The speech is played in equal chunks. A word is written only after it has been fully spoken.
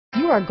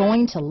are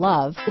going to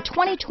love the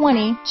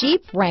 2020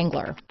 Jeep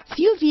Wrangler.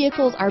 Few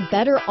vehicles are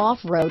better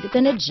off-road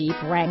than a Jeep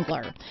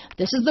Wrangler.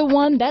 This is the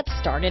one that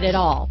started it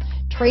all.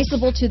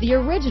 Traceable to the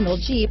original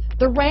Jeep,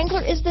 the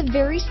Wrangler is the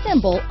very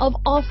symbol of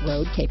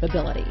off-road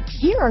capability.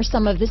 Here are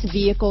some of this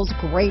vehicle's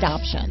great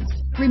options: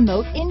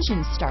 remote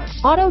engine start,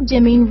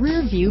 auto-dimming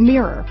rear view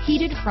mirror,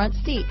 heated front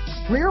seats,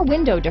 rear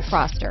window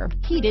defroster,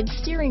 heated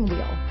steering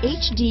wheel,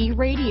 HD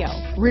radio,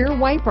 rear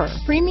wiper,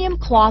 premium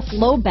cloth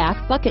low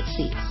back bucket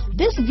seats.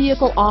 This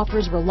vehicle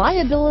offers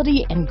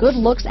reliability and good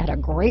looks at a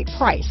great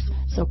price.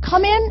 So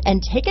come in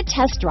and take a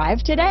test drive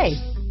today.